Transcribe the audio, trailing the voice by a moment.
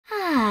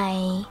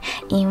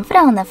In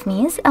front of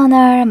me is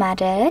HONOR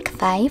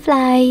Magic5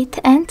 Lite,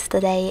 and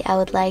today I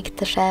would like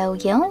to show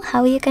you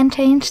how you can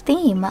change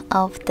theme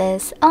of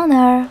this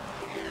HONOR.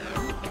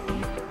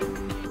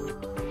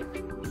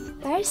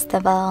 First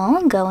of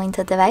all, go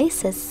into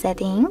Devices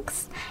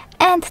Settings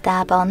and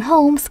tap on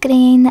Home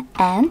Screen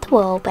and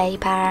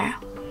Wallpaper.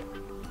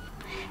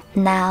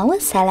 Now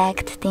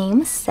select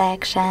Themes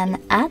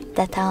section at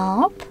the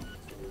top.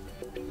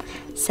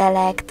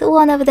 Select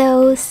one of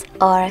those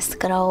or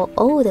scroll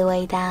all the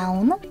way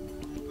down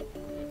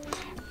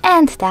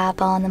and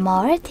tap on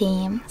More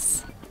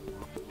Themes.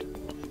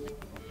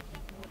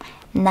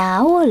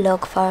 Now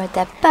look for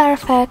the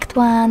perfect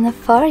one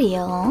for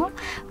you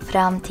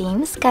from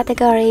Themes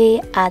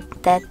category at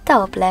the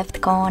top left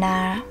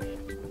corner.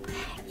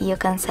 You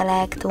can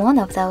select one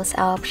of those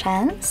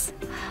options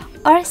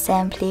or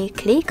simply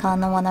click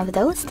on one of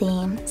those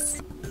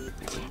themes.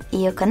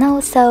 You can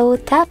also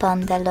tap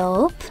on the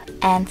loop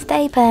and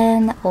type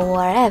in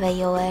wherever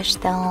you wish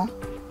to,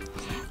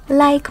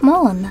 like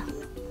Moon.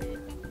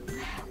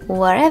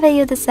 Wherever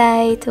you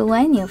decide,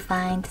 when you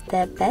find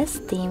the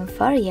best theme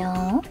for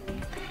you,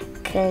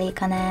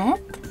 click on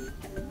it,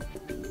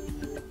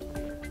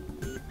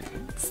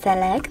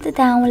 select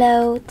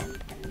Download,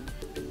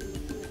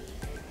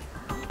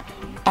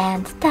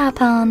 and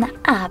tap on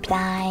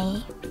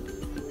Apply.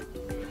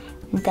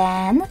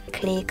 Then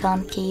click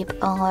on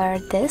Keep or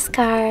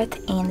Discard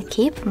in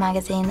Keep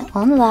Magazine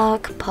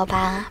Unlock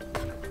pop-up.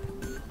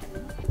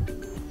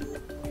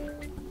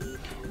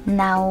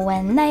 Now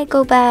when I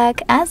go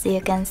back, as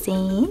you can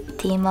see,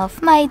 theme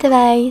of my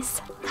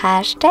device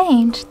has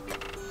changed.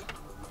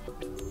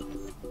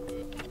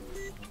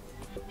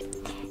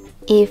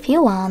 If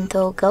you want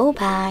to go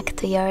back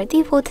to your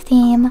default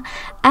theme,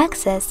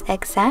 access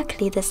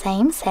exactly the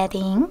same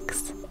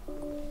settings.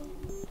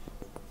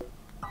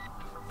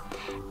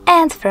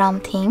 And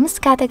from Themes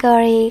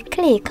category,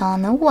 click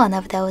on one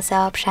of those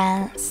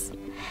options.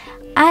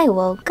 I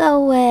will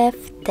go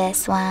with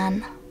this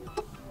one.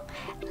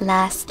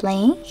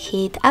 Lastly,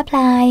 hit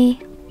Apply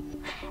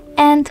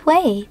and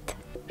wait.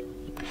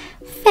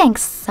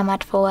 Thanks so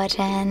much for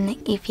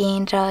watching. If you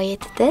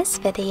enjoyed this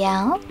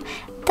video,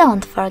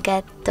 don't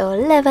forget to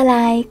leave a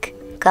like,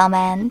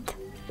 comment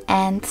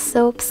and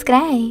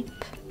subscribe.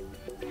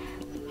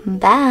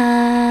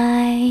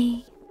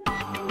 Bye!